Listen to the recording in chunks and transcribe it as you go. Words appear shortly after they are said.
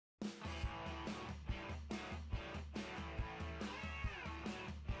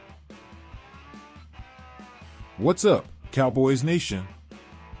What's up, Cowboys Nation?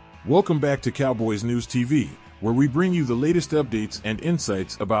 Welcome back to Cowboys News TV, where we bring you the latest updates and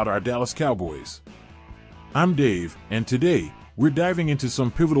insights about our Dallas Cowboys. I'm Dave, and today, we're diving into some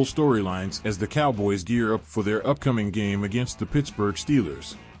pivotal storylines as the Cowboys gear up for their upcoming game against the Pittsburgh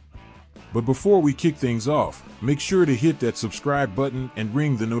Steelers. But before we kick things off, make sure to hit that subscribe button and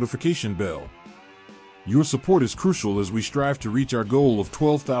ring the notification bell. Your support is crucial as we strive to reach our goal of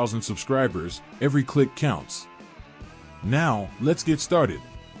 12,000 subscribers. Every click counts. Now, let's get started.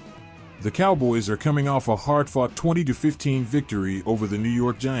 The Cowboys are coming off a hard-fought 20-15 victory over the New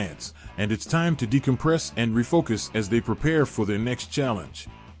York Giants, and it's time to decompress and refocus as they prepare for their next challenge.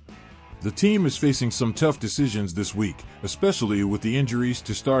 The team is facing some tough decisions this week, especially with the injuries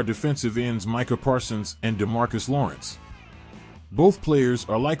to star defensive ends Micah Parsons and DeMarcus Lawrence. Both players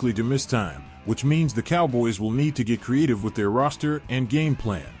are likely to miss time, which means the Cowboys will need to get creative with their roster and game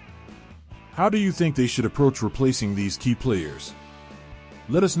plan. How do you think they should approach replacing these key players?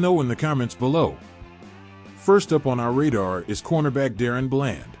 Let us know in the comments below. First up on our radar is cornerback Darren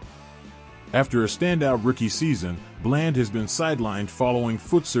Bland. After a standout rookie season, Bland has been sidelined following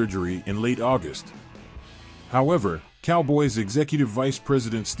foot surgery in late August. However, Cowboys Executive Vice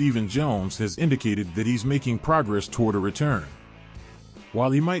President Stephen Jones has indicated that he's making progress toward a return.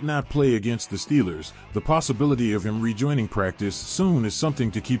 While he might not play against the Steelers, the possibility of him rejoining practice soon is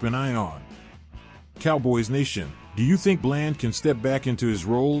something to keep an eye on. Cowboys Nation, do you think Bland can step back into his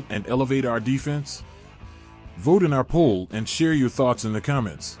role and elevate our defense? Vote in our poll and share your thoughts in the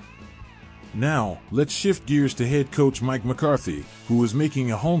comments. Now, let's shift gears to head coach Mike McCarthy, who is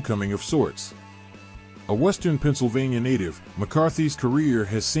making a homecoming of sorts. A Western Pennsylvania native, McCarthy's career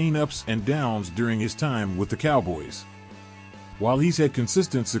has seen ups and downs during his time with the Cowboys. While he's had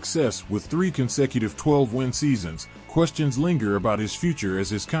consistent success with 3 consecutive 12-win seasons, questions linger about his future as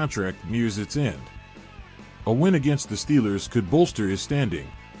his contract nears its end. A win against the Steelers could bolster his standing,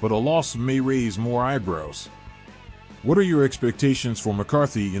 but a loss may raise more eyebrows. What are your expectations for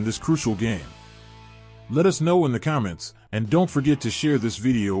McCarthy in this crucial game? Let us know in the comments, and don't forget to share this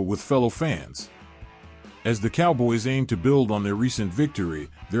video with fellow fans. As the Cowboys aim to build on their recent victory,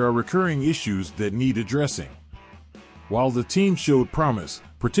 there are recurring issues that need addressing. While the team showed promise,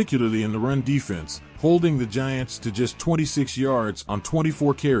 particularly in the run defense, holding the Giants to just 26 yards on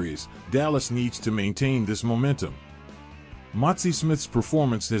 24 carries, Dallas needs to maintain this momentum. Mazi Smith's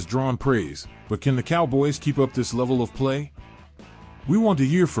performance has drawn praise, but can the Cowboys keep up this level of play? We want to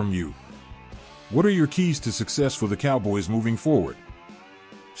hear from you. What are your keys to success for the Cowboys moving forward?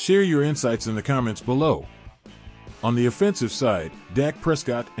 Share your insights in the comments below. On the offensive side, Dak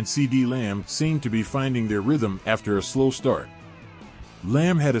Prescott and CeeDee Lamb seem to be finding their rhythm after a slow start.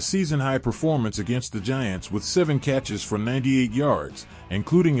 Lamb had a season-high performance against the Giants with 7 catches for 98 yards,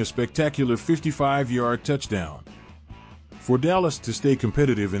 including a spectacular 55-yard touchdown. For Dallas to stay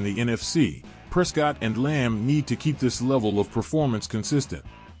competitive in the NFC, Prescott and Lamb need to keep this level of performance consistent.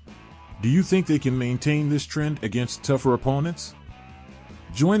 Do you think they can maintain this trend against tougher opponents?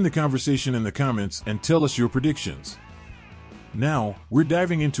 Join the conversation in the comments and tell us your predictions. Now, we're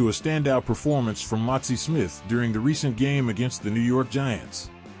diving into a standout performance from Mazi Smith during the recent game against the New York Giants.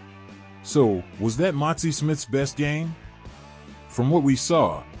 So, was that Mazi Smith's best game? From what we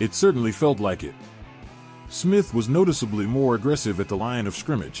saw, it certainly felt like it. Smith was noticeably more aggressive at the line of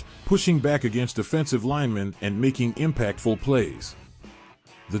scrimmage, pushing back against offensive linemen and making impactful plays.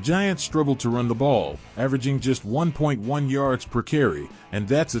 The Giants struggled to run the ball, averaging just 1.1 yards per carry, and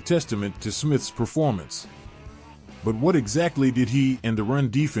that's a testament to Smith's performance. But what exactly did he and the run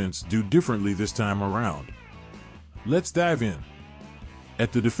defense do differently this time around? Let's dive in.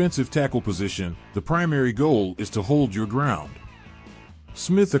 At the defensive tackle position, the primary goal is to hold your ground.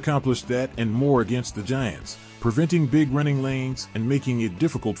 Smith accomplished that and more against the Giants, preventing big running lanes and making it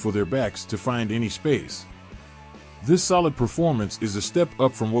difficult for their backs to find any space. This solid performance is a step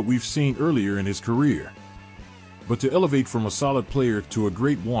up from what we've seen earlier in his career. But to elevate from a solid player to a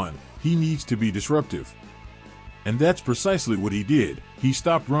great one, he needs to be disruptive. And that's precisely what he did. He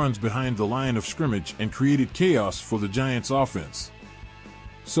stopped runs behind the line of scrimmage and created chaos for the Giants' offense.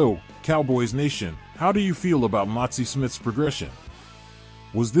 So, Cowboys Nation, how do you feel about Mazi Smith's progression?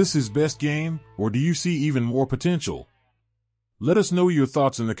 Was this his best game, or do you see even more potential? Let us know your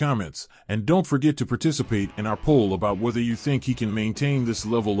thoughts in the comments, and don't forget to participate in our poll about whether you think he can maintain this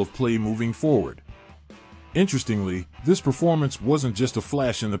level of play moving forward. Interestingly, this performance wasn't just a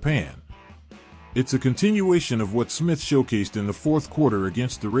flash in the pan. It's a continuation of what Smith showcased in the fourth quarter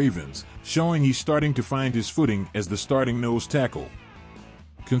against the Ravens, showing he's starting to find his footing as the starting nose tackle.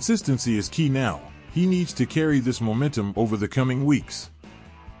 Consistency is key now. He needs to carry this momentum over the coming weeks.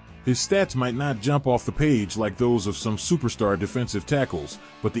 His stats might not jump off the page like those of some superstar defensive tackles,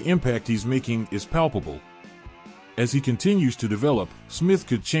 but the impact he's making is palpable. As he continues to develop, Smith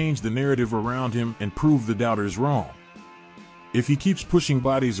could change the narrative around him and prove the doubters wrong. If he keeps pushing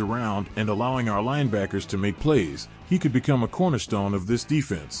bodies around and allowing our linebackers to make plays, he could become a cornerstone of this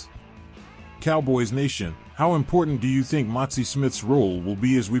defense. Cowboys Nation, how important do you think Mazi Smith's role will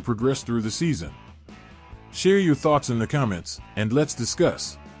be as we progress through the season? Share your thoughts in the comments, and let's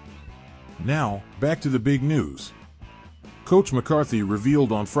discuss. Now, back to the big news. Coach McCarthy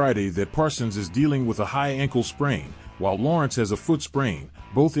revealed on Friday that Parsons is dealing with a high ankle sprain, while Lawrence has a foot sprain.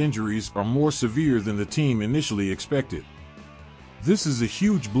 Both injuries are more severe than the team initially expected. This is a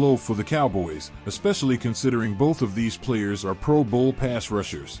huge blow for the Cowboys, especially considering both of these players are Pro Bowl pass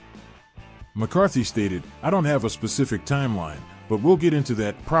rushers. McCarthy stated, "I don't have a specific timeline, but we'll get into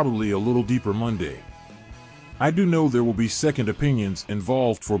that probably a little deeper Monday. I do know there will be second opinions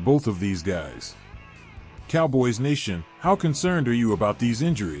involved for both of these guys." Cowboys Nation, how concerned are you about these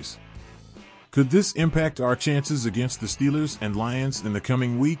injuries? Could this impact our chances against the Steelers and Lions in the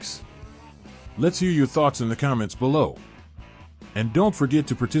coming weeks? Let's hear your thoughts in the comments below. And don't forget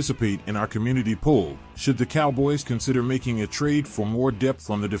to participate in our community poll. Should the Cowboys consider making a trade for more depth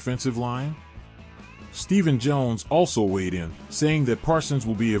on the defensive line? Stephen Jones also weighed in, saying that Parsons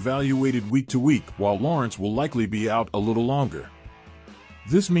will be evaluated week to week, while Lawrence will likely be out a little longer.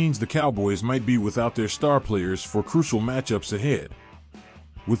 This means the Cowboys might be without their star players for crucial matchups ahead.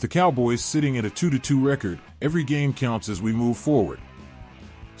 With the Cowboys sitting at a 2-2 record, every game counts as we move forward.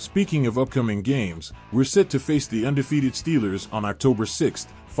 Speaking of upcoming games, we're set to face the undefeated Steelers on October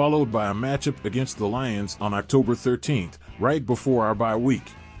 6th, followed by a matchup against the Lions on October 13th, right before our bye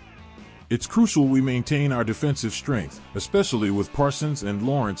week. It's crucial we maintain our defensive strength, especially with Parsons and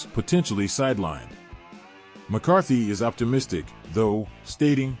Lawrence potentially sidelined. McCarthy is optimistic, though,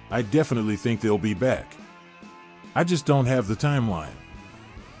 stating, "I definitely think they'll be back. I just don't have the timeline."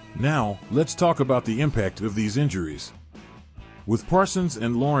 Now, let's talk about the impact of these injuries. With Parsons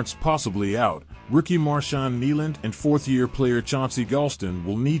and Lawrence possibly out, rookie Marshawn Kneeland and fourth-year player Chauncey Golston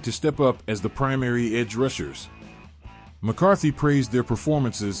will need to step up as the primary edge rushers. McCarthy praised their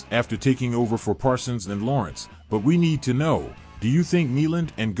performances after taking over for Parsons and Lawrence, but we need to know, do you think Kneeland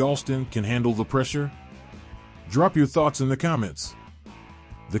and Golston can handle the pressure? Drop your thoughts in the comments.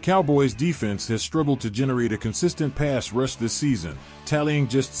 The Cowboys' defense has struggled to generate a consistent pass rush this season, tallying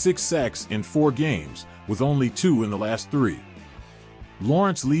just 6 sacks in 4 games, with only 2 in the last 3.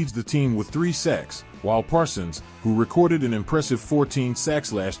 Lawrence leads the team with 3 sacks, while Parsons, who recorded an impressive 14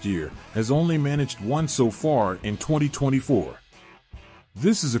 sacks last year, has only managed 1 so far in 2024.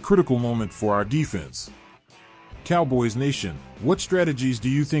 This is a critical moment for our defense. Cowboys Nation, what strategies do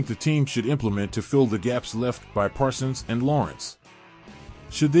you think the team should implement to fill the gaps left by Parsons and Lawrence?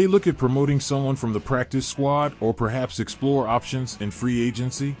 Should they look at promoting someone from the practice squad or perhaps explore options in free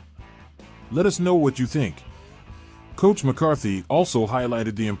agency? Let us know what you think. Coach McCarthy also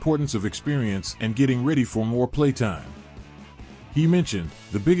highlighted the importance of experience and getting ready for more playtime. He mentioned,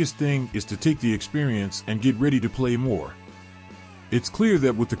 "The biggest thing is to take the experience and get ready to play more." It's clear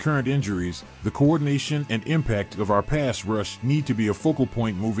that with the current injuries, the coordination and impact of our pass rush need to be a focal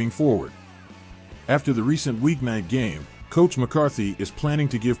point moving forward. After the recent weeknight game, Coach McCarthy is planning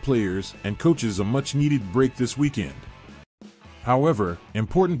to give players and coaches a much-needed break this weekend. However,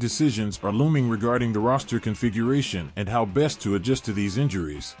 important decisions are looming regarding the roster configuration and how best to adjust to these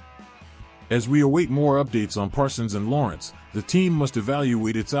injuries. As we await more updates on Parsons and Lawrence, the team must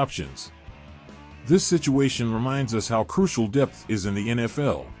evaluate its options. This situation reminds us how crucial depth is in the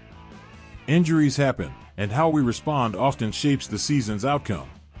NFL. Injuries happen, and how we respond often shapes the season's outcome.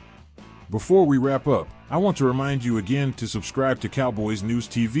 Before we wrap up, I want to remind you again to subscribe to Cowboys News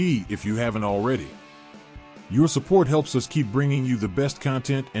TV if you haven't already. Your support helps us keep bringing you the best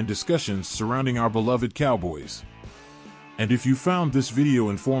content and discussions surrounding our beloved Cowboys. And if you found this video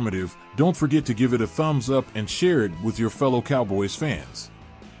informative, don't forget to give it a thumbs up and share it with your fellow Cowboys fans.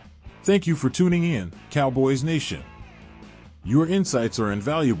 Thank you for tuning in, Cowboys Nation. Your insights are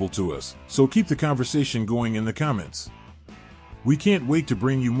invaluable to us, so keep the conversation going in the comments. We can't wait to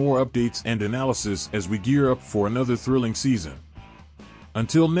bring you more updates and analysis as we gear up for another thrilling season.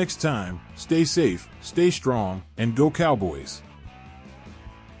 Until next time, stay safe, stay strong, and go Cowboys!